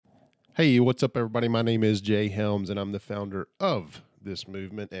Hey, what's up, everybody? My name is Jay Helms, and I'm the founder of this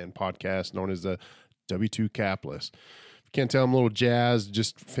movement and podcast known as the W2 Capitalist. If you can't tell, I'm a little jazzed.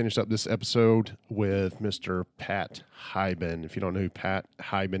 Just finished up this episode with Mr. Pat Hiban. If you don't know who Pat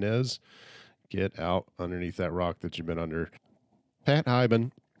Hiban is, get out underneath that rock that you've been under. Pat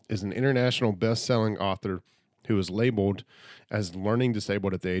Hiban is an international best-selling author who was labeled as learning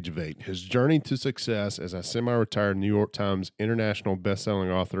disabled at the age of 8. His journey to success as a semi-retired New York Times international best-selling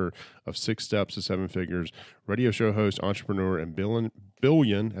author of 6 Steps to 7 Figures, radio show host, entrepreneur, and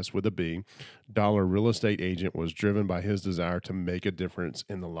billion, that's with a B, dollar real estate agent was driven by his desire to make a difference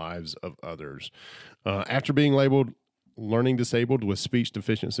in the lives of others. After being labeled learning disabled with speech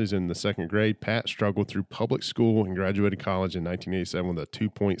deficiencies in the 2nd grade, Pat struggled through public school and graduated college in 1987 with a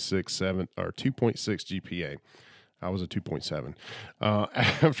 2.6 GPA. I was a 2.7.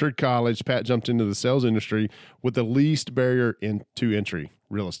 After college, Pat jumped into the sales industry with the least barrier to entry,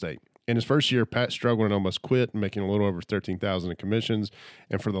 real estate. In his first year, Pat struggled and almost quit, making a little over $13,000 in commissions.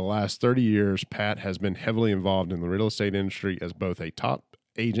 And for the last 30 years, Pat has been heavily involved in the real estate industry as both a top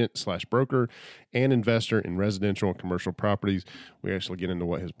agent / broker and investor in residential and commercial properties. We actually get into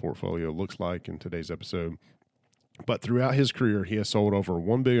what his portfolio looks like in today's episode. But throughout his career, he has sold over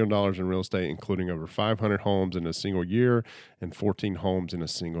 $1 billion in real estate, including over 500 homes in a single year and 14 homes in a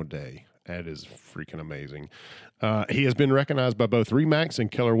single day. That is freaking amazing. He has been recognized by both RE/MAX and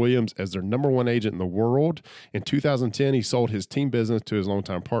Keller Williams as their number 1 agent in the world. In 2010, he sold his team business to his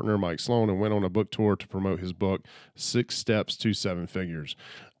longtime partner, Mike Sloan, and went on a book tour to promote his book, 6 Steps to 7 Figures,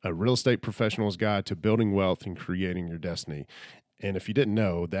 a real estate professional's guide to building wealth and creating your destiny. And if you didn't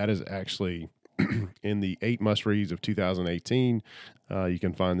know, that is actually in the 8 must-reads of 2018. You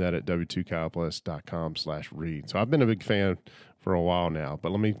can find that at w2capitalist.com/read. So I've been a big fan for a while now,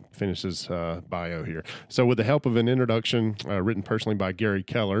 but let me finish this bio here. So with the help of an introduction written personally by Gary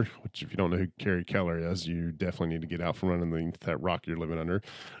Keller, which if you don't know who Gary Keller is, you definitely need to get out from underneath that rock you're living under.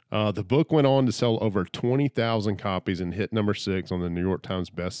 The book went on to sell over 20,000 copies and hit number 6 on the New York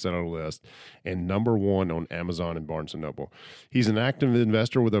Times bestseller list and number 1 on Amazon and Barnes & Noble. He's an active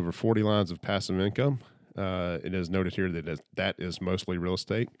investor with over 40 lines of passive income. It is noted here that is mostly real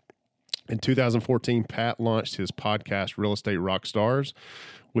estate. In 2014, Pat launched his podcast, Real Estate Rockstars,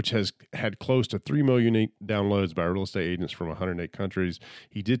 which has had close to 3 million unique downloads by real estate agents from 108 countries.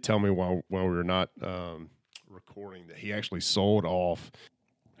 He did tell me while we were not recording that he actually sold off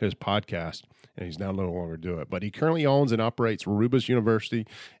his podcast, and he's now no longer doing it. But he currently owns and operates Rubus University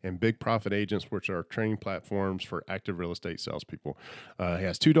and Big Profit Agents, which are training platforms for active real estate salespeople. He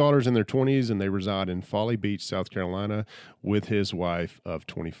has 2 daughters in their 20s, and they reside in Folly Beach, South Carolina, with his wife of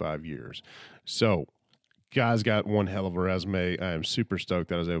 25 years. So, guy's got one hell of a resume. I am super stoked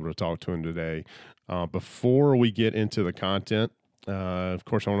that I was able to talk to him today. Before we get into the content, of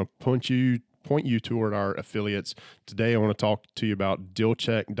course, I want to point you toward our affiliates. Today, I want to talk to you about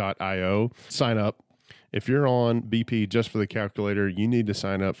dealcheck.io. Sign up. If you're on BP just for the calculator, you need to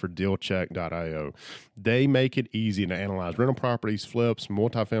sign up for dealcheck.io. They make it easy to analyze rental properties, flips,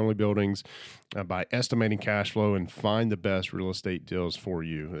 multifamily buildings by estimating cash flow and find the best real estate deals for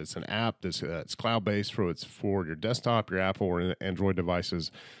you. It's an app that's cloud-based, so it's for your desktop, your Apple, or Android devices.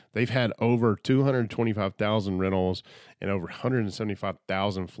 They've had over 225,000 rentals and over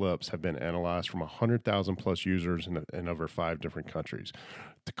 175,000 flips have been analyzed from 100,000 plus users in over 5 different countries.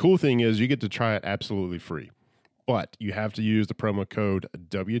 The cool thing is you get to try it absolutely free, but you have to use the promo code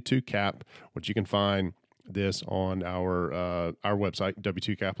W2CAP, which you can find this on our website,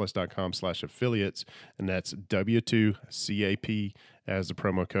 w2capitalist.com/affiliates, and that's W2CAP as the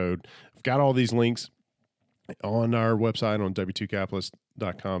promo code. I've got all these links on our website on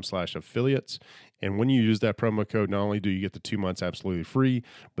w2capitalist.com/affiliates. And when you use that promo code, not only do you get the 2 months absolutely free,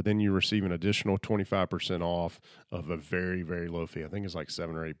 but then you receive an additional 25% off of a very, very low fee. I think it's like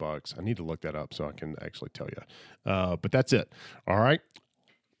 $7 or $8. I need to look that up so I can actually tell you. But that's it. All right.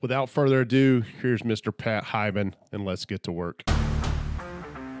 Without further ado, here's Mr. Pat Hiban, and let's get to work.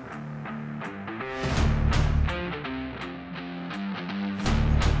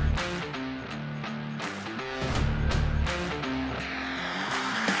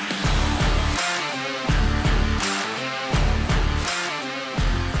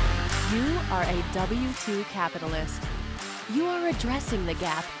 A W2 capitalist. You are addressing the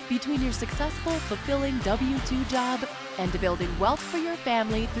gap between your successful, fulfilling W2 job and building wealth for your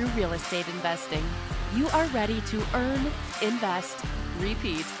family through real estate investing. You are ready to earn, invest,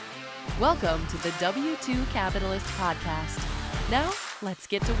 repeat. Welcome to the W2 Capitalist Podcast. Now, let's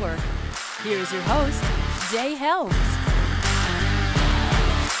get to work. Here's your host, Jay Helms.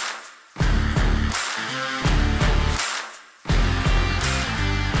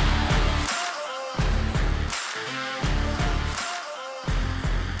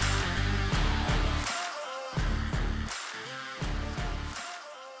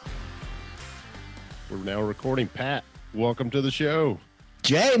 now recording. Pat, welcome to the show.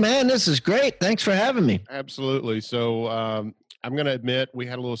 Jay, man, this is great. Thanks for having me. Absolutely. So I'm going to admit we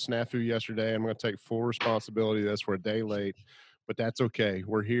had a little snafu yesterday. I'm going to take full responsibility. That's we're a day late, but that's okay.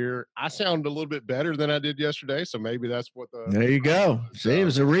 We're here. I sound a little bit better than I did yesterday, so maybe that's what the. There you go. See, it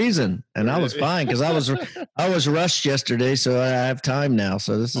was a reason, and I was fine because I was rushed yesterday, so I have time now.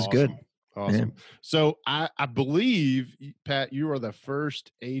 So this is good. Awesome. Yeah. So I believe, Pat, you are the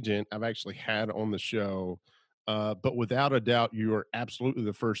first agent I've actually had on the show. But without a doubt, you are absolutely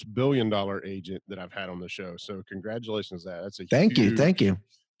the first $1 billion agent that I've had on the show. So congratulations on that. That's a thank you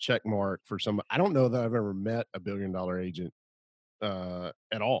check mark for somebody. I don't know that I've ever met a $1 billion agent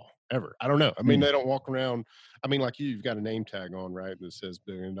at all, ever. I don't know. I mean, they don't walk around. I mean, like you've got a name tag on, right? That says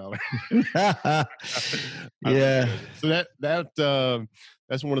 $1 billion. Yeah. So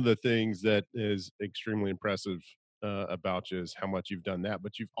that's one of the things that is extremely impressive about you is how much you've done that.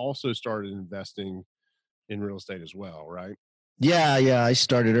 But you've also started investing in real estate as well, right? Yeah. I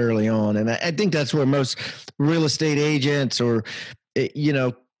started early on, and I think that's where most real estate agents or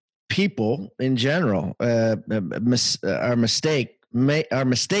people in general are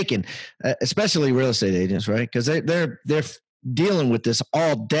mistaken, especially real estate agents, right? Because they're dealing with this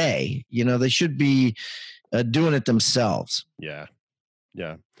all day. They should be doing it themselves. Yeah.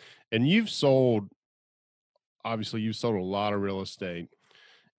 And you've sold a lot of real estate.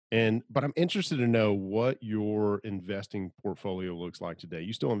 But I'm interested to know what your investing portfolio looks like today.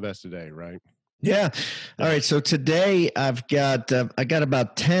 You still invest today, right? Yeah. All right. So today I got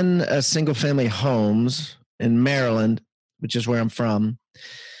about 10 single family homes in Maryland, which is where I'm from.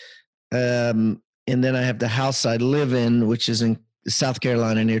 And then I have the house I live in, which is in South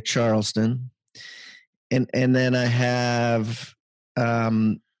Carolina near Charleston. And then I have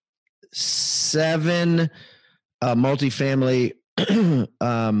 7 multifamily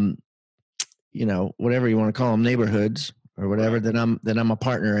whatever you want to call them, neighborhoods or whatever that I'm a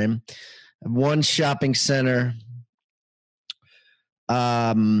partner in. 1 shopping center.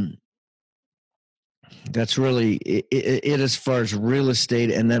 That's really it as far as real estate.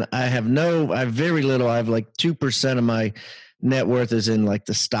 And then I have very little. I have like 2% of my net worth is in like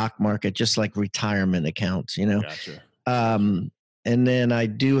the stock market, just like retirement accounts, Gotcha. And then I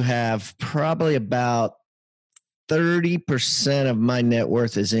do have probably about 30% of my net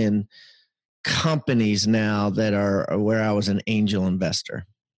worth is in companies now that are where I was an angel investor.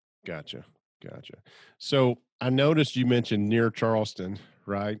 Gotcha. So I noticed you mentioned near Charleston,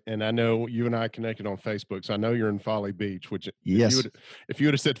 right? And I know you and I connected on Facebook, so I know you're in Folly Beach, which yes. If you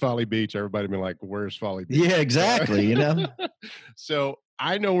would have said Folly Beach, everybody would be like, where's Folly Beach? Yeah, exactly. So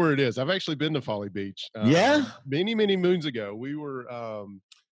I know where it is. I've actually been to Folly Beach. Yeah. Many, many moons ago. We were,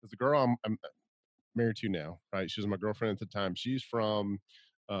 the girl I'm married to now, right? She was my girlfriend at the time. She's from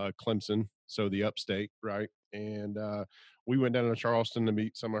Clemson, so the upstate, right? And we went down to Charleston to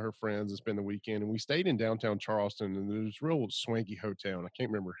meet some of her friends and spend the weekend. And we stayed in downtown Charleston, and there's this real swanky hotel, and I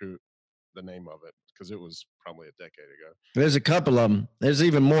can't remember the name of it because it was probably a decade ago. There's a couple of them. There's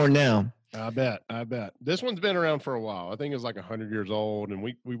even more now. I bet. This one's been around for a while. I think it's like 100 years old. And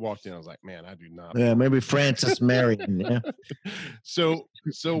we walked in. I was like, man, I do not. Yeah, maybe Francis Marion. Yeah. So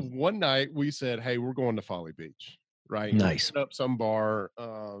one night we said, hey, we're going to Folly Beach, right? Nice. We set up some bar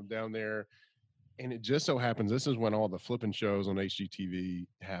down there. And it just so happens this is when all the flipping shows on HGTV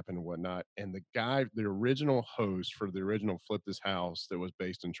happened and whatnot. And the original host for the original Flip This House that was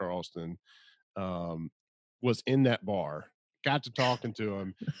based in Charleston was in that bar. Got to talking to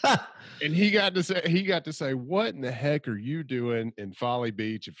him, and he got to say, what in the heck are you doing in Folly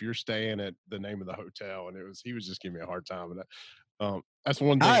Beach if you're staying at the name of the hotel? And he was just giving me a hard time. And that's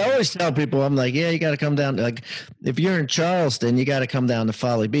one thing. I always tell people, I'm like, yeah, you got to come down. Like, if you're in Charleston, you got to come down to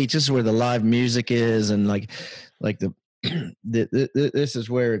Folly Beach. This is where the live music is, and like this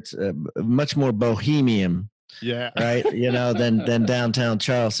is where it's much more bohemian. Yeah. Right. Than downtown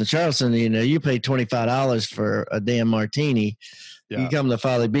Charleston. Charleston, you pay $25 for a damn martini. Yeah. You come to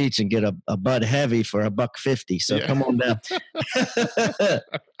Folly Beach and get a Bud Heavy for $1.50. So come on down.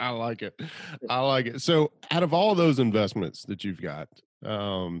 I like it. So out of all those investments that you've got,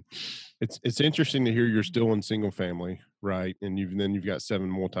 it's interesting to hear you're still in single family, right? And you've got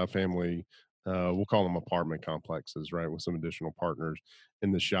 7 multifamily, we'll call them apartment complexes, right? With some additional partners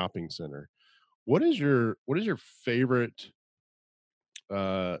in the shopping center. What is your favorite,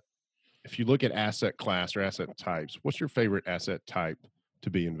 if you look at asset class or asset types, what's your favorite asset type to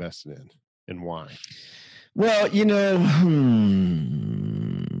be invested in and why? Well,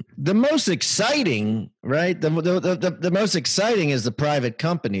 the most exciting, right? The most exciting is the private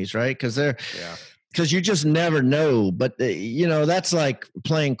companies, right? Because because you just never know. But that's like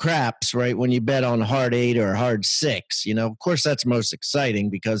playing craps, right? When you bet on hard 8 or hard 6, of course that's most exciting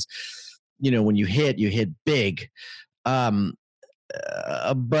because when you hit big. But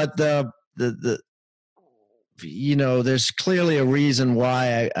there's clearly a reason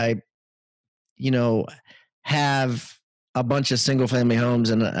why I have a bunch of single family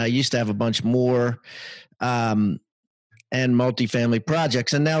homes, and I used to have a bunch more, and multifamily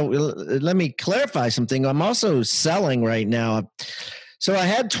projects. And now let me clarify something. I'm also selling right now. So I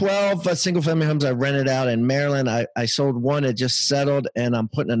had 12 single family homes I rented out in Maryland. I sold one. It just settled, and I'm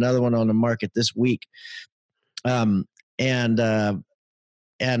putting another one on the market this week. And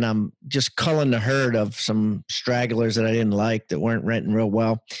I'm just culling the herd of some stragglers that I didn't like that weren't renting real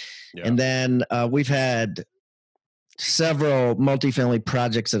well. Yeah. And then we've had several multifamily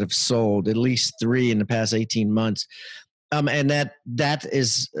projects that have sold, at least 3 in the past 18 months. And that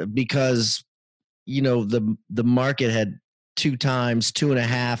is because, the market had 2 times,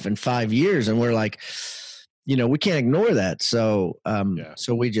 2.5 and 5 years. And we're like, we can't ignore that. So,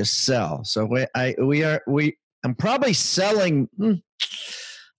 so we just sell. So I'm probably selling.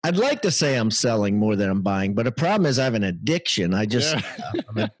 I'd like to say I'm selling more than I'm buying, but the problem is I have an addiction. I'm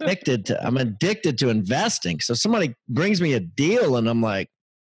addicted to investing. So somebody brings me a deal and I'm like,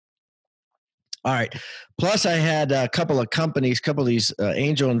 all right. Plus I had a couple of these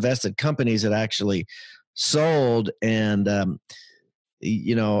angel invested companies that actually sold, and I've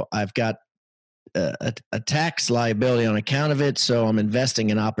got a tax liability on account of it. So I'm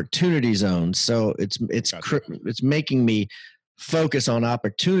investing in opportunity zones. So it's making me focus on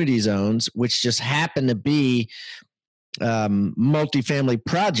opportunity zones, which just happen to be multifamily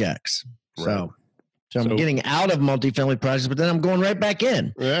projects. Right. So I'm getting out of multifamily projects, but then I'm going right back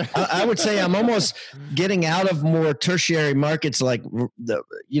in. Yeah. I would say I'm almost getting out of more tertiary markets like the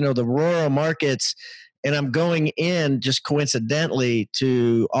rural markets, and I'm going in just coincidentally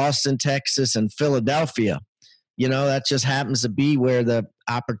to Austin, Texas, and Philadelphia. That just happens to be where the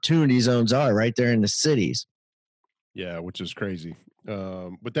opportunity zones are, right there in the cities. Yeah, which is crazy.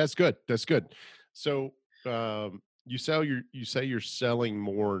 But that's good. That's good. So you say you're selling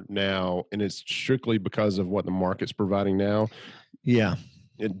more now, and it's strictly because of what the market's providing now. Yeah.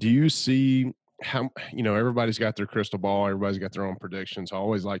 Do you see how, everybody's got their crystal ball, everybody's got their own predictions. I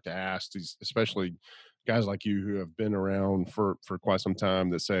always like to ask these, especially guys like you who have been around for quite some time,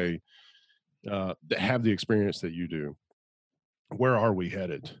 that say, that have the experience that you do. Where are we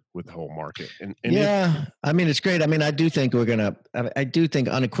headed with the whole market? And it's great. I do think I do think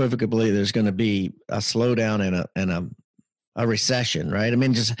unequivocally there's going to be a slowdown and a recession, right?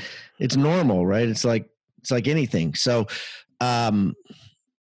 It's normal, right? It's like anything. So,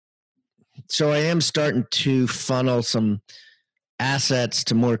 so I am starting to funnel some assets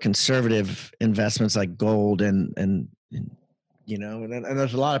to more conservative investments like gold and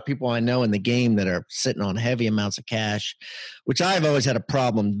there's a lot of people I know in the game that are sitting on heavy amounts of cash, which I've always had a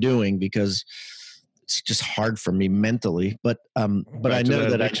problem doing because it's just hard for me mentally. But I know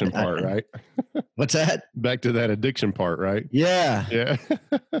that addiction part, right? What's that? Back to that addiction part, right? Yeah. Yeah.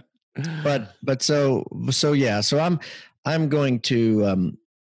 but so yeah. So I'm going to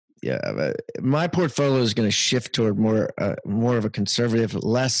my portfolio is going to shift toward more of a conservative,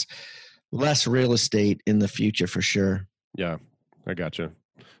 less real estate in the future for sure. Yeah. I gotcha.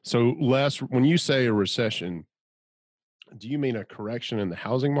 So when you say a recession, do you mean a correction in the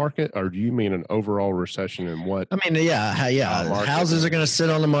housing market, or do you mean an overall recession in what? Houses are going to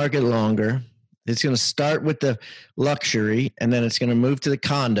sit on the market longer. It's going to start with the luxury, and then it's going to move to the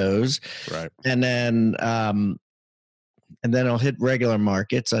condos. Right. And then it'll hit regular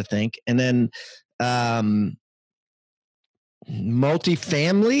markets, I think. And then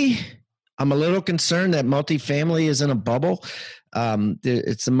multifamily, I'm a little concerned that multifamily is in a bubble.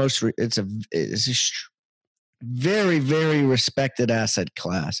 It's a very, very respected asset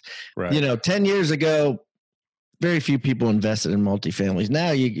class. Right. 10 years ago, very few people invested in multifamilies.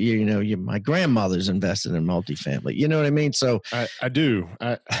 Now, my grandmother's invested in multifamily. You know what I mean? So I do.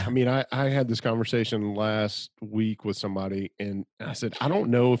 I had this conversation last week with somebody, and I said, I don't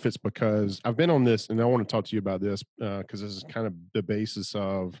know if it's because I've been on this, and I want to talk to you about this because this is kind of the basis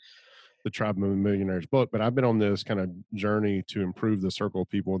of the Tribe of Millionaires book, but I've been on this kind of journey to improve the circle of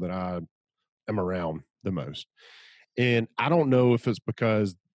people that I am around the most. And I don't know if it's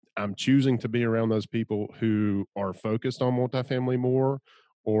because I'm choosing to be around those people who are focused on multifamily more,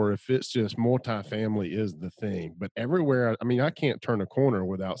 or if it's just multifamily is the thing. But everywhere, I can't turn a corner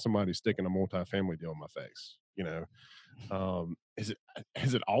without somebody sticking a multifamily deal in my face.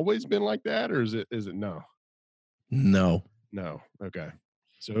 Has it always been like that, or is it no? No. Okay.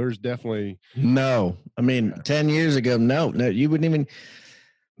 So there's definitely No. I mean, 10 years ago, no, you wouldn't even.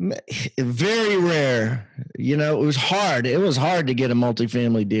 Very rare. You know, it was hard. It was hard to get a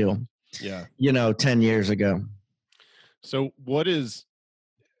multifamily deal. Yeah. 10 years ago. So what is?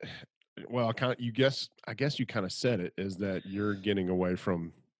 Well, I guess you kind of said it, is that you're getting away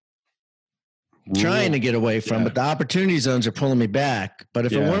from trying to get away from, but the opportunity zones are pulling me back. But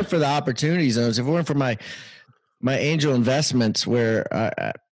if it weren't for the opportunity zones, if it weren't for my angel investments, where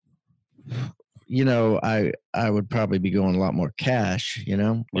I would probably be going a lot more cash,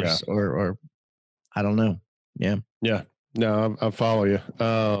 or I don't know. Yeah. Yeah. No, I follow you.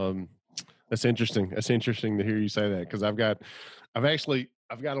 That's interesting. That's interesting to hear you say that, because I've got a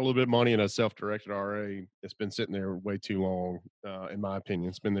little bit of money in a self-directed RA. It's been sitting there way too long, in my opinion.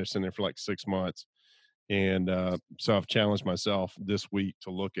 It's been sitting there for like 6 months. And so I've challenged myself this week to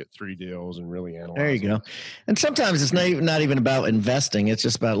look at 3 deals and really analyze. There you go. And sometimes it's not even about investing. It's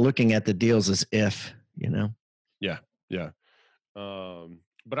just about looking at the deals as if, Yeah. Yeah.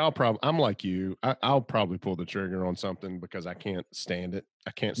 But I'm like you. I'll probably pull the trigger on something because I can't stand it.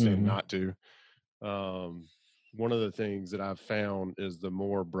 I can't stand not to. One of the things that I've found is the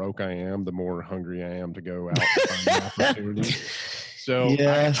more broke I am, the more hungry I am to go out and find opportunities. So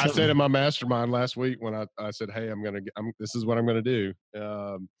I said in my mastermind last week when I said, hey, this is what I'm going to do.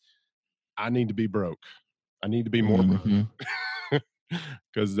 I need to be broke. I need to be more broke,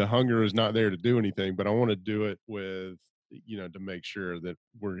 because the hunger is not there to do anything, but I want to do it with, to make sure that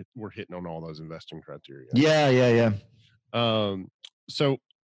we're hitting on all those investing criteria. Yeah. So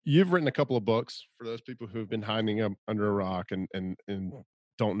you've written a couple of books for those people who've been hiding up under a rock and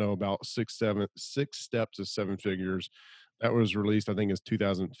don't know about 6 steps to 7 figures. That was released, I think it's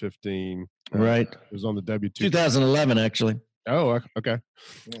 2015. Right. It was on the W2. 2011, actually. Oh, okay.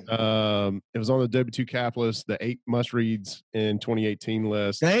 It was on the W2 Capitalist, the 8 must-reads in 2018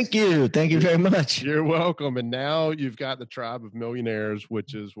 list. Thank you very much. You're welcome. And now you've got the Tribe of Millionaires,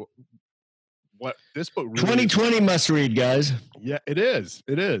 which is what this book really 2020 must-read, guys. Yeah, it is.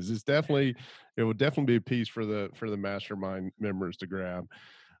 It will definitely be a piece for the mastermind members to grab.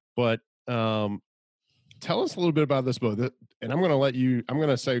 But tell us a little bit about this book. And I'm going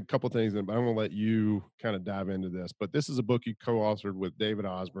to say a couple of things, but I'm going to let you kind of dive into this. But this is a book you co-authored with David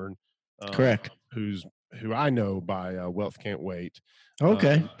Osborne. Correct. Who I know by Wealth Can't Wait.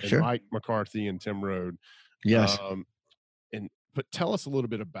 Okay, sure. Mike McCarthy and Tim Rhode. Yes. But tell us a little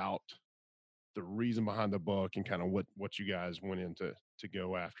bit about the reason behind the book and kind of what you guys went into to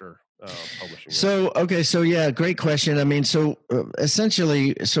go after publishing. So yeah, great question. I mean,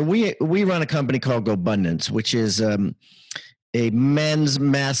 essentially, we run a company called GoBundance, which is a men's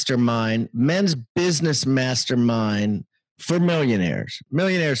business mastermind for millionaires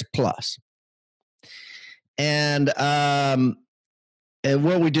plus. And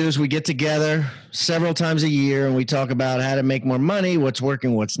what we do is we get together several times a year and we talk about how to make more money, what's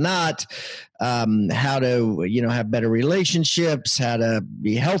working, what's not, how to, have better relationships, how to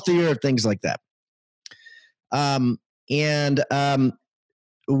be healthier, things like that.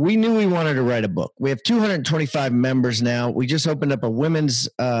 We knew we wanted to write a book. We have 225 members now. We just opened up a women's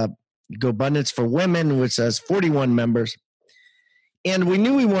GoBundance for women, which has 41 members. And we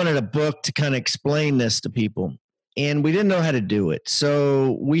knew we wanted a book to kind of explain this to people. And we didn't know how to do it.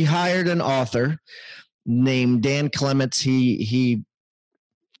 So we hired an author named Dan Clements. He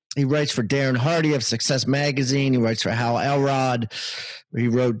writes for Darren Hardy of Success Magazine. He writes for Hal Elrod. He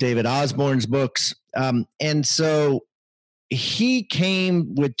wrote David Osborne's books. And so he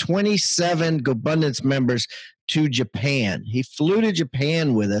came with 27 GoBundance members to Japan. He flew to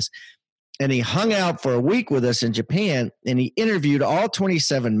Japan with us, and he hung out for a week with us in Japan, and he interviewed all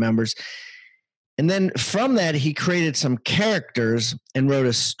 27 members. And then from that, he created some characters and wrote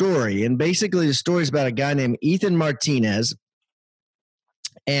a story. And basically the story is about a guy named Ethan Martinez.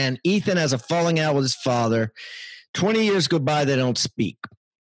 And Ethan has a falling out with his father. 20 years go by, they don't speak.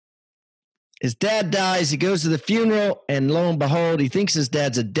 His dad dies. He goes to the funeral, and lo and behold, he thinks his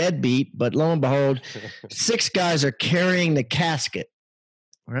dad's a deadbeat. But lo and behold, 6 guys are carrying the casket.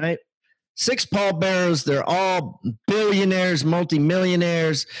 All right? 6 pallbearers. They're all billionaires,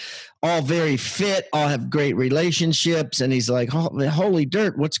 multimillionaires, all very fit, all have great relationships. And he's like, holy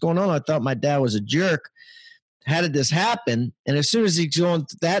dirt, what's going on? I thought my dad was a jerk. How did this happen? And as soon as he's going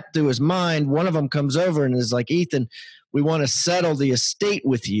that through his mind, one of them comes over and is like, Ethan, we want to settle the estate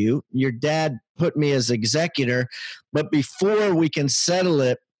with you. Your dad put me as executor, but before we can settle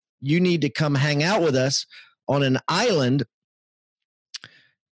it, you need to come hang out with us on an island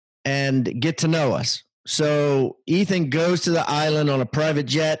and get to know us. So Ethan goes to the island on a private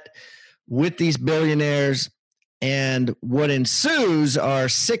jet with these billionaires. And what ensues are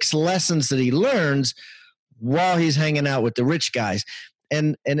 6 lessons that he learns while he's hanging out with the rich guys.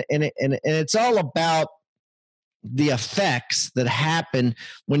 And it's all about the effects that happen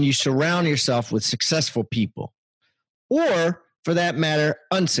when you surround yourself with successful people, or for that matter,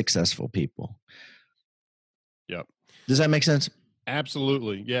 unsuccessful people. Yep. Does that make sense?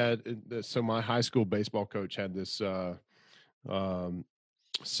 Absolutely. Yeah. So my high school baseball coach had this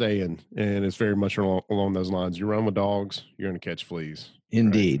saying, and it's very much along those lines. You run with dogs, you're going to catch fleas.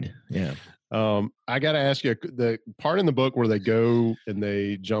 Indeed. Right? Yeah. I got to ask you, the part in the book where they go and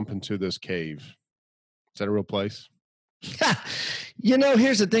they jump into this cave, is that a real place? You know,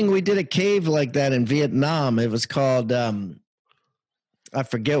 here's the thing. We did a cave like that in Vietnam. It was called, I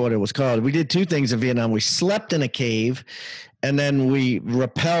forget what it was called. We did 2 things in Vietnam. We slept in a cave, and then we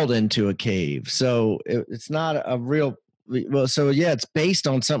rappelled into a cave. So it's not a real, well, so yeah, it's based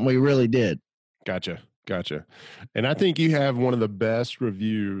on something we really did. Gotcha. And I think you have one of the best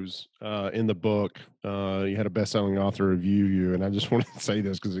reviews in the book. You had a best-selling author review you, and I just wanted to say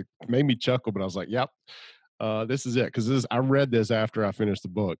this because it made me chuckle, but I was like, yep, this is it. Because I read this after I finished the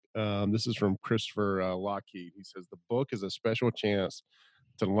book. This is from Christopher Lockheed. He says, the book is a special chance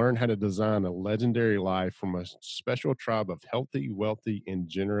to learn how to design a legendary life from a special tribe of healthy, wealthy, and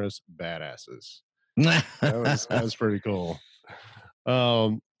generous badasses. That was pretty cool.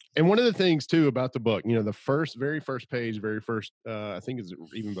 And one of the things too about the book, you know, the very first page, I think it's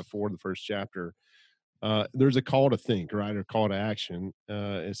even before the first chapter, there's a call to think, right? Or call to action,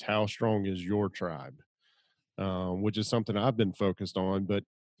 is how strong is your tribe? Which is something I've been focused on. But,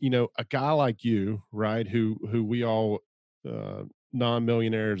 you know, a guy like you, right, who we all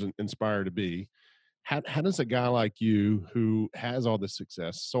non-millionaires inspire to be, how does a guy like you who has all this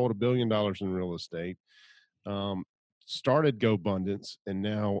success, sold $1 billion in real estate, started GoBundance, and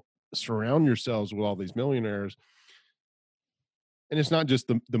now surround yourselves with all these millionaires? And it's not just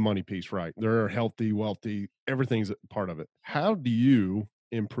the money piece, right? They're healthy, wealthy, everything's part of it. How do you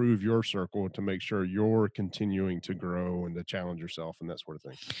improve your circle to make sure you're continuing to grow and to challenge yourself and that sort of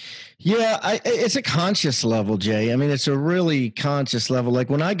thing? Yeah, it's a conscious level, Jay. I mean, it's a really conscious level. Like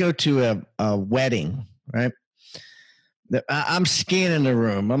when I go to a wedding, right? I'm scanning the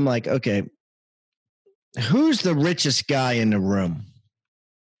room. I'm like, okay, who's the richest guy in the room?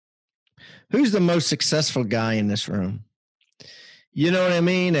 Who's the most successful guy in this room? You know what I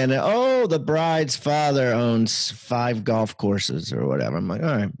mean? And the bride's father owns 5 golf courses or whatever. I'm like, all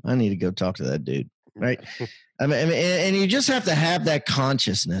right, I need to go talk to that dude, right? I mean, and you just have to have that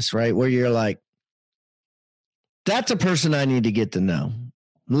consciousness, right? Where you're like, that's a person I need to get to know.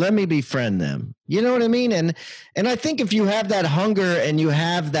 Let me befriend them. You know what I mean? And I think if you have that hunger and you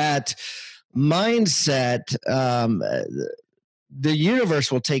have that mindset, the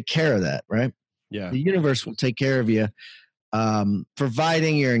universe will take care of that, right? Yeah. The universe will take care of you.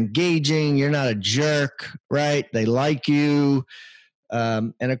 Providing you're engaging, you're not a jerk, right? They like you.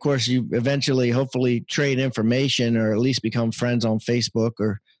 And of course, you eventually, hopefully, trade information or at least become friends on Facebook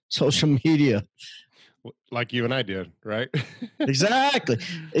or social media. Like you and I did, right? Exactly.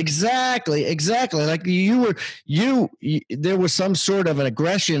 Like there was some sort of an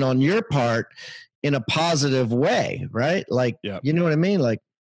aggression on your part in a positive way, right? Like, You know what I mean? Like,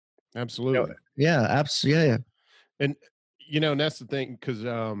 absolutely. Yeah, absolutely. Yeah. And, you know, and that's the thing, because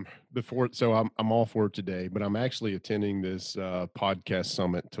I'm all for it today, but I'm actually attending this podcast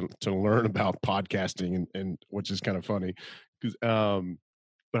summit to learn about podcasting, and which is kind of funny, because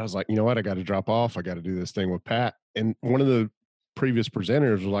but I was like, you know what, I got to drop off. I got to do this thing with Pat. And one of the previous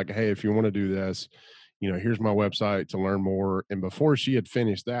presenters was like, hey, if you want to do this, you know, here's my website to learn more. And before she had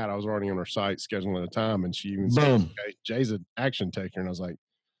finished that, I was already on her site scheduling a time, and she even said, okay, Jay's an action taker. And I was like,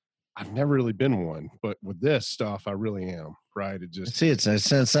 I've never really been one, but with this stuff, I really am. Right? It just it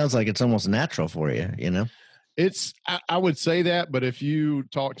sounds like it's almost natural for you. You know, I would say that, but if you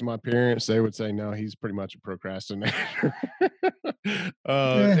talk to my parents, they would say no, he's pretty much a procrastinator. We're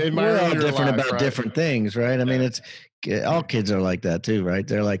all different about different things, right? I mean, it's all kids are like that too, right?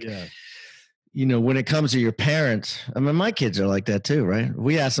 They're like, you know, when it comes to your parents, I mean, my kids are like that too, right?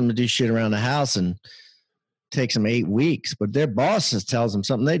 We ask them to do shit around the house and takes them 8 weeks, but their boss just tells them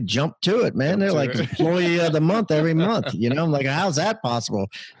something, they jump to it, man. They're like employee of the month every month. You know, I'm like, how's that possible?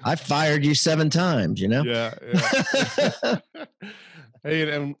 I fired you 7 times, you know? Yeah.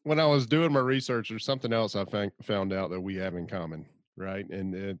 Hey, and when I was doing my research, there's something else I found out that we have in common, right?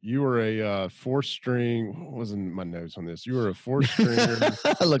 And you were a 4-string, what was in my notes on this? You were a 4-stringer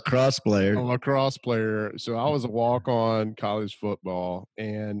lacrosse player. A lacrosse player. So I was a walk-on college football,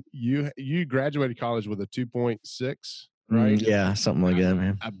 and you graduated college with a 2.6. right? Yeah, something like that,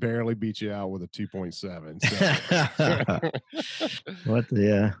 man. I barely beat you out with a 2.7. So.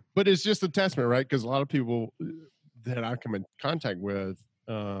 Yeah. But it's just a testament, right? Because a lot of people that I come in contact with,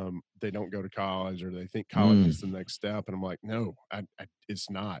 they don't go to college, or they think college is the next step. And I'm like, no, it's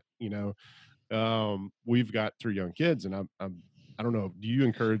not. We've got 3 young kids, and I don't know. Do you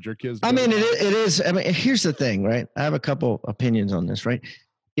encourage your kids? I mean, it is. I mean, here's the thing, right? I have a couple opinions on this, right?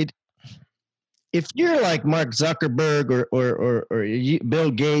 If you're like Mark Zuckerberg or Bill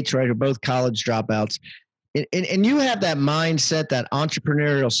Gates, right, who are both college dropouts, and you have that mindset, that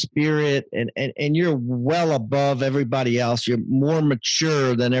entrepreneurial spirit, and you're well above everybody else, you're more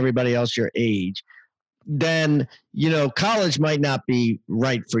mature than everybody else your age, then, college might not be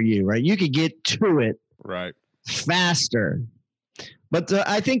right for you, right? You could get to it right faster. But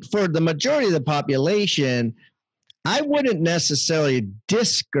I think for the majority of the population, I wouldn't necessarily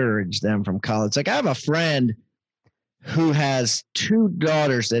discourage them from college. Like, I have a friend who has 2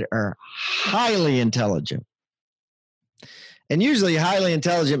 daughters that are highly intelligent. And usually highly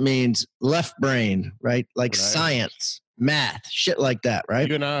intelligent means left brain, right? Like science, math, shit like that, right?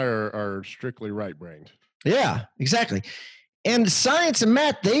 You and I are strictly right-brained. Yeah, exactly. And science and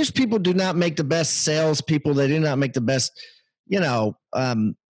math, those people do not make the best salespeople. They do not make the best,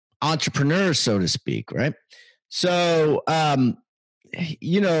 entrepreneurs, so to speak, right? So,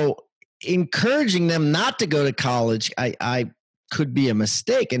 encouraging them not to go to college, I could be a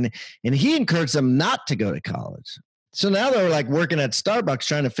mistake. And he encouraged them not to go to college. So now they're like working at Starbucks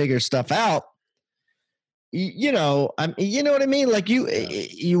trying to figure stuff out. You know what I mean? Like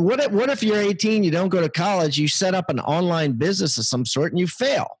what if you're 18, you don't go to college, you set up an online business of some sort and you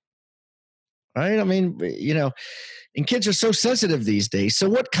fail, right? I mean, and kids are so sensitive these days. So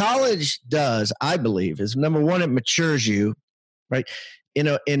what college does, I believe, is number one, it matures you, right?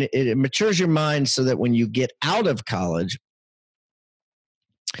 And it matures your mind so that when you get out of college,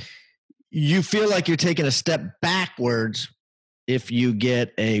 you feel like you're taking a step backwards if you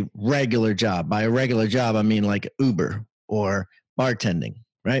get a regular job. By a regular job, I mean like Uber or bartending,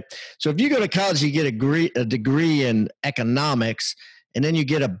 right? So if you go to college, you get a degree in economics, and then you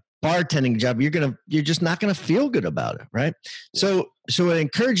get a bartending job, you're just not gonna feel good about it, right? Yeah. So it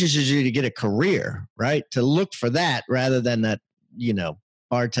encourages you to get a career, right? To look for that rather than that,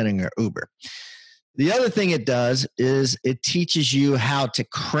 bartending or Uber. The other thing it does is it teaches you how to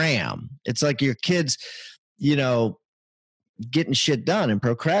cram. It's like your kids, getting shit done and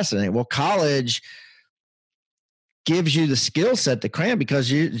procrastinating. Well, college gives you the skill set to cram, because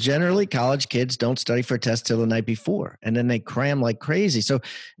generally college kids don't study for tests till the night before, and then they cram like crazy. So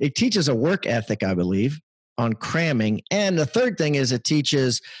it teaches a work ethic, I believe, on cramming. And the third thing is it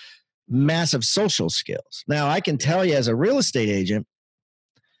teaches massive social skills. Now, I can tell you, as a real estate agent,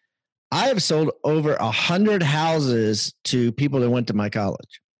 I have sold over 100 houses to people that went to my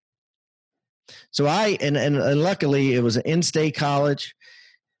college. So and luckily it was an in-state college.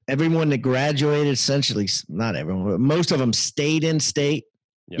 Everyone that graduated, essentially, not everyone, but most of them stayed in state.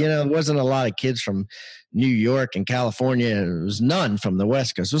 Yep. There wasn't a lot of kids from New York and California. There was none from the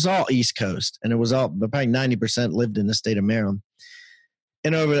West Coast. It was all East Coast. And it was probably 90% lived in the state of Maryland.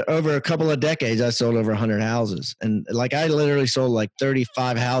 And over a couple of decades, I sold over 100 houses. And I literally sold like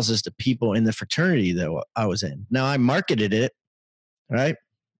 35 houses to people in the fraternity that I was in. Now, I marketed it, right?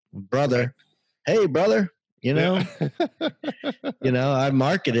 Brother. Hey, brother, I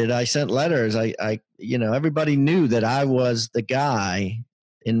marketed, I sent letters. Everybody knew that I was the guy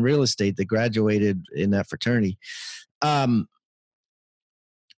in real estate that graduated in that fraternity. So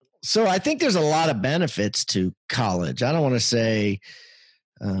I think there's a lot of benefits to college. I don't want to say,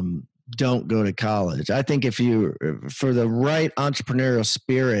 don't go to college. I think if you, for the right entrepreneurial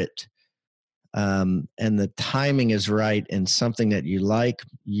spirit, and the timing is right and something that you like,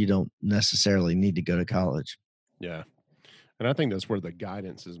 you don't necessarily need to go to college. Yeah. And I think that's where the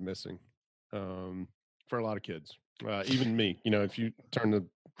guidance is missing, for a lot of kids, even me. If you turn the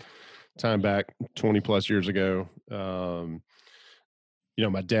time back 20 plus years ago, my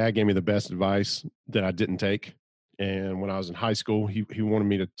dad gave me the best advice that I didn't take. And when I was in high school, he wanted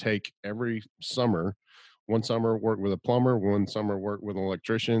me to take every summer, one summer work with a plumber, one summer work with an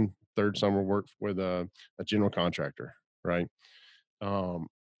electrician, third summer work with a general contractor, right?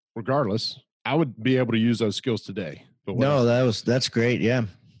 Regardless, I would be able to use those skills today. But that's great. Yeah.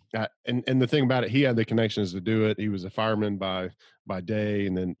 And the thing about it, he had the connections to do it. He was a fireman by day.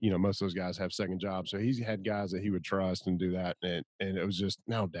 And then, most of those guys have second jobs. So he's had guys that he would trust and do that. And it was just,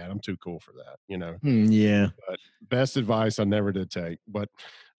 no, Dad, I'm too cool for that, Yeah. But best advice I never did take. But,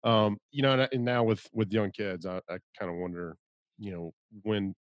 and now with young kids, I kind of wonder,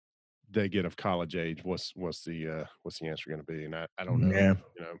 when they get of college age, what's the answer going to be? And I don't know. Yeah.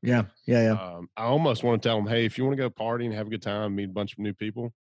 You know, Yeah. I almost want to tell them, hey, if you want to go party and have a good time, meet a bunch of new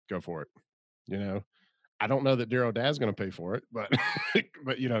people, go for it. You know, I don't know that dear old dad's going to pay for it, but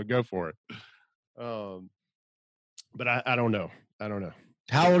but you know, go for it. But I don't know. I don't know.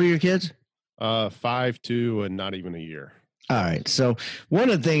 How old are your kids? 5, 2, and not even a year. All right. So one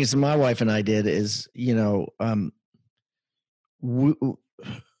of the things my wife and I did is, you know,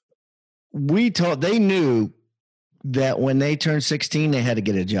 they knew that when they turned 16, they had to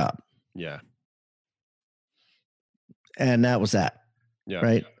get a job. Yeah. And that was that. Yeah.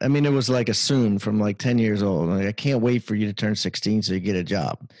 Right. I mean, it was like assumed from like 10 years old. Like, I can't wait for you to turn 16 so you get a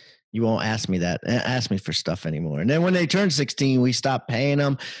job. You won't ask me for stuff anymore. And then when they turned 16, we stopped paying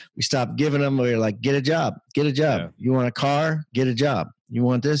them. We stopped giving them. We were like, get a job. Yeah. You want a car? Get a job. You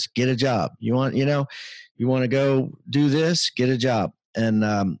want this? Get a job. You want to go do this? Get a job.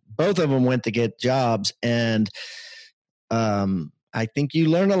 And both of them went to get jobs. And I think you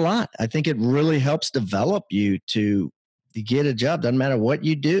learn a lot. I think it really helps develop you to get a job. Doesn't matter what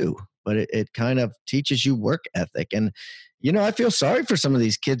you do, but it kind of teaches you work ethic. And, you know, I feel sorry for some of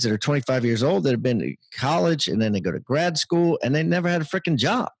these kids that are 25 years old that have been to college and then they go to grad school and they never had a freaking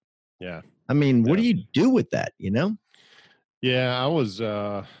job. Yeah. I mean, what do you do with that, you know? Yeah, I don't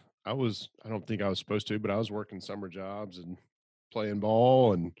think I was supposed to, but I was working summer jobs and playing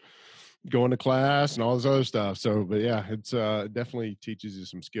ball and going to class and all this other stuff. So, but yeah, it's definitely teaches you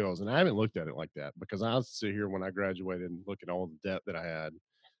some skills. And I haven't looked at it like that because I sit here when I graduated and look at all the debt that I had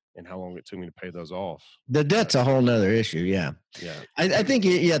and how long it took me to pay those off. The debt's a whole nother issue. Yeah. Yeah. I think,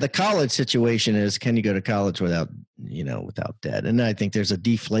 the college situation is, can you go to college without debt? And I think there's a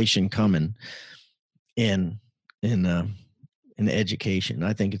deflation coming in education.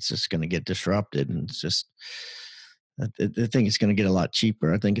 I think it's just going to get disrupted, and it's just, I think it's going to get a lot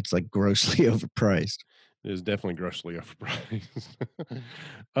cheaper. I think it's like grossly overpriced. It is definitely grossly overpriced.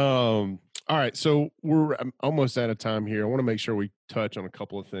 All right, so we're almost out of time here. I want to make sure we touch on a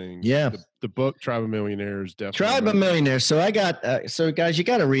couple of things. Yeah, the book Tribe of Millionaires, definitely. Tribe of Millionaires. So I got so guys, you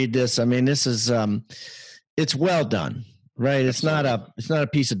got to read this. I mean, this is it's well done, right? It's not a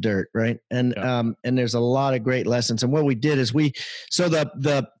piece of dirt, right? And and there's a lot of great lessons. And what we did is even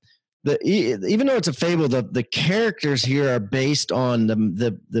though it's a fable, the characters here are based on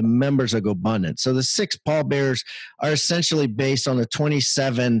the members of GoBundance. So the 6 pallbearers are essentially based on the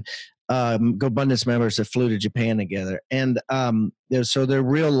 27 GoBundance members that flew to Japan together. And so they're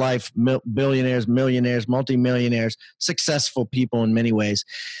real life billionaires, millionaires, multimillionaires, successful people in many ways.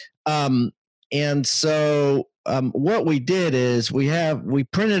 And so what we did is we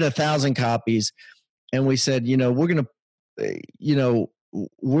printed 1,000 copies, and we said,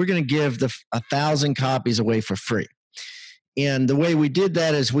 we're going to give 1,000 copies away for free. And the way we did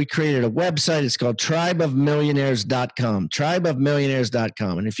that is we created a website. It's called tribeofmillionaires.com,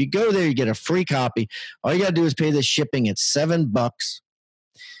 tribeofmillionaires.com. And if you go there, you get a free copy. All you got to do is pay the shipping. It's $7.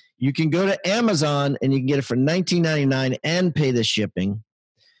 You can go to Amazon and you can get it for $19.99 and pay the shipping.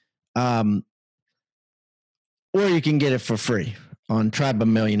 Or you can get it for free on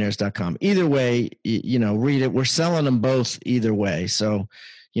tribeofmillionaires.com. Either way, read it. We're selling them both either way. So,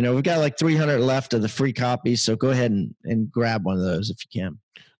 we've got like 300 left of the free copies. So go ahead and grab one of those if you can.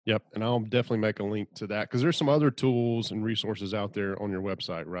 Yep. And I'll definitely make a link to that because there's some other tools and resources out there on your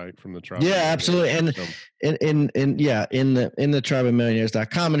website, right? From the Tribe. Yeah, absolutely. And in the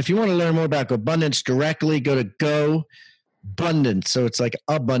tribeofmillionaires.com. And if you want to learn more about GoBundance directly, go to GoBundance. So it's like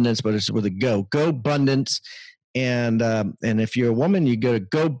abundance, but it's with a GoBundance. And if you're a woman, you go to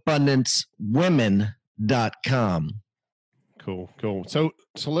GoBundanceWomen.com. Cool. So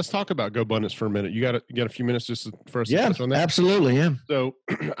let's talk about GoBundance for a minute. You got a few minutes just for us to touch on that? Absolutely. Yeah. So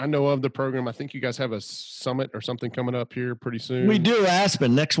I know of the program. I think you guys have a summit or something coming up here pretty soon. We do,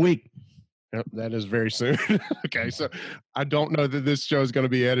 Aspen, next week. Yep, that is very soon. Okay, so I don't know that this show is going to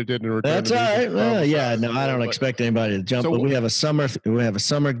be edited and returned. That's all right. Well, I don't expect anybody to jump, but we have a summer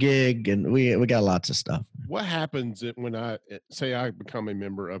gig, and we got lots of stuff. What happens when I become a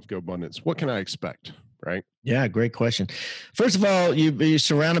member of GoBundance? What can I expect? Right? Yeah, great question. First of all, you're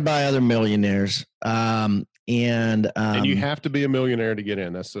surrounded by other millionaires, and you have to be a millionaire to get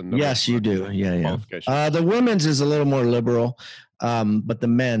in. That's the yes, you do. Yeah. The women's is a little more liberal, but the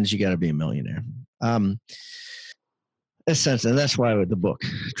men's you got to be a millionaire. Essentially, that's why with the book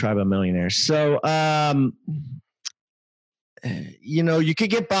Tribe of Millionaires. So, you could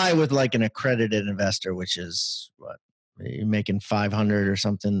get by with like an accredited investor, which is what you're making 500 or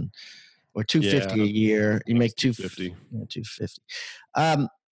something. Or $250 a year. You make $250. $250.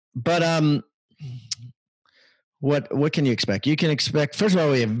 But What can you expect? You can expect, first of all,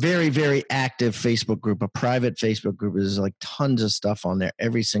 we have very, very active Facebook group, a private Facebook group. There's like tons of stuff on there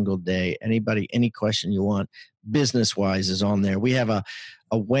every single day. Anybody, any question you want, business-wise, is on there. We have a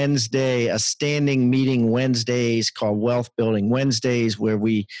Wednesday, a standing meeting Wednesdays called Wealth Building Wednesdays, where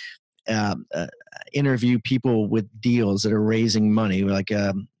we interview people with deals that are raising money. Like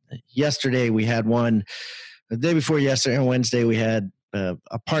yesterday, we had one. The day before yesterday, on Wednesday, we had a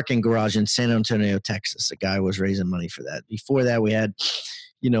parking garage in San Antonio, Texas. A guy was raising money for that. Before that, we had,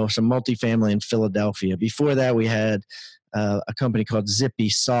 some multifamily in Philadelphia. Before that, we had a company called Zippy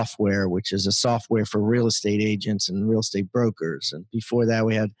Software, which is a software for real estate agents and real estate brokers. And before that,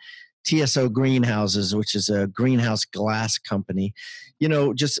 we had TSO Greenhouses, which is a greenhouse glass company.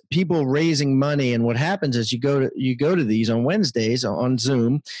 Just people raising money. And what happens is you go to these on Wednesdays on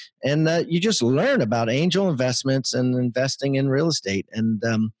Zoom, and you just learn about angel investments and investing in real estate. And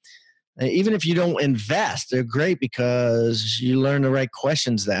even if you don't invest, they're great because you learn the right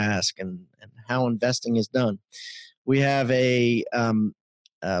questions to ask and how investing is done. We have a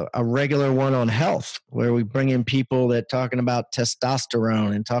regular one on health, where we bring in people that talking about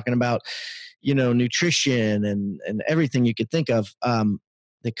testosterone and talking about, nutrition and everything you could think of.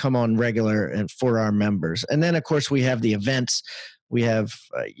 They come on regular and for our members. And then of course we have the events. We have,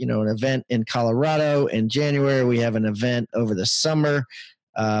 an event in Colorado in January. We have an event over the summer.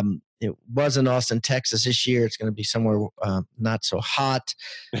 It was in Austin, Texas this year. It's going to be somewhere not so hot.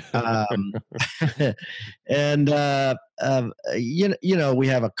 And, we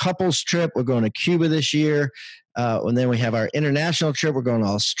have a couples trip. We're going to Cuba this year. And then we have our international trip. We're going to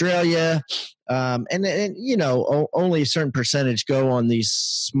Australia. Only a certain percentage go on these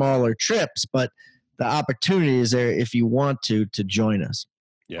smaller trips, but the opportunity is there if you want to join us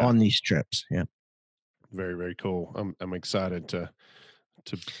on these trips. Yeah. Very, very cool. I'm excited to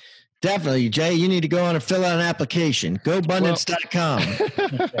Definitely, Jay. You need to go on and fill out an application. GoBundance.com.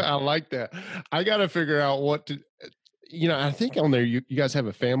 I like that. I got to figure out what to. I think on there you guys have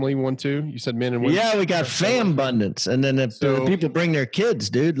a family one too. You said men and women. Yeah, we got Fambundance, and then the people bring their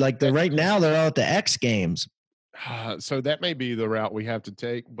kids, dude. Like right now, they're all at the X Games. So that may be the route we have to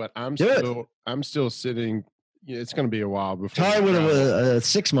take, but I'm still sitting. It's going to be a while before. Tired with a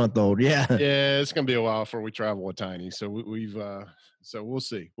 6-month-old. Yeah. Yeah, it's going to be a while before we travel with Tiny. So we've. So we'll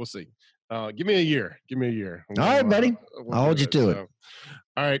see. Give me a year. All right, buddy. I'll hold you to it.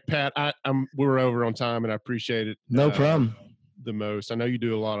 All right, Pat. We're over on time, and I appreciate it. No problem. The most. I know you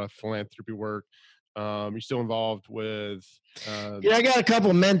do a lot of philanthropy work. You're still involved with. I got a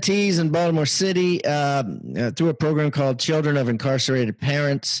couple of mentees in Baltimore City through a program called Children of Incarcerated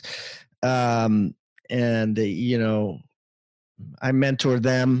Parents, and I mentor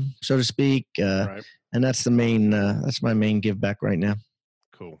them, so to speak. Right. And that's that's my main give back right now.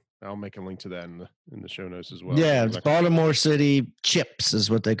 Cool. I'll make a link to that in the show notes as well. Yeah, it's Baltimore City CHIPS is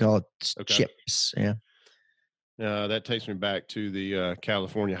what they call it. Okay. CHIPS. Yeah. That takes me back to the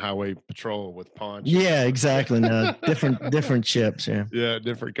California Highway Patrol with Ponch. Yeah, exactly. No, different chips. Yeah. Yeah,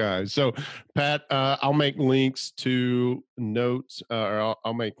 different guys. So, Pat, I'll make links to notes, or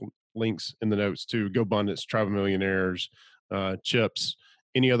I'll make links in the notes to GoBundance, Travel Millionaires, CHIPS.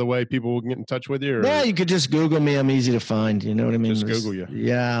 Any other way people will get in touch with you? Or? Yeah, you could just Google me. I'm easy to find. You know what I mean? Just Google you.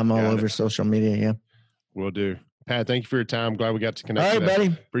 Yeah, I'm all over social media. Yeah. Will do. Pat, thank you for your time. Glad we got to connect. All right, buddy.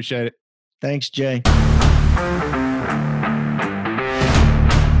 Appreciate it. Thanks, Jay.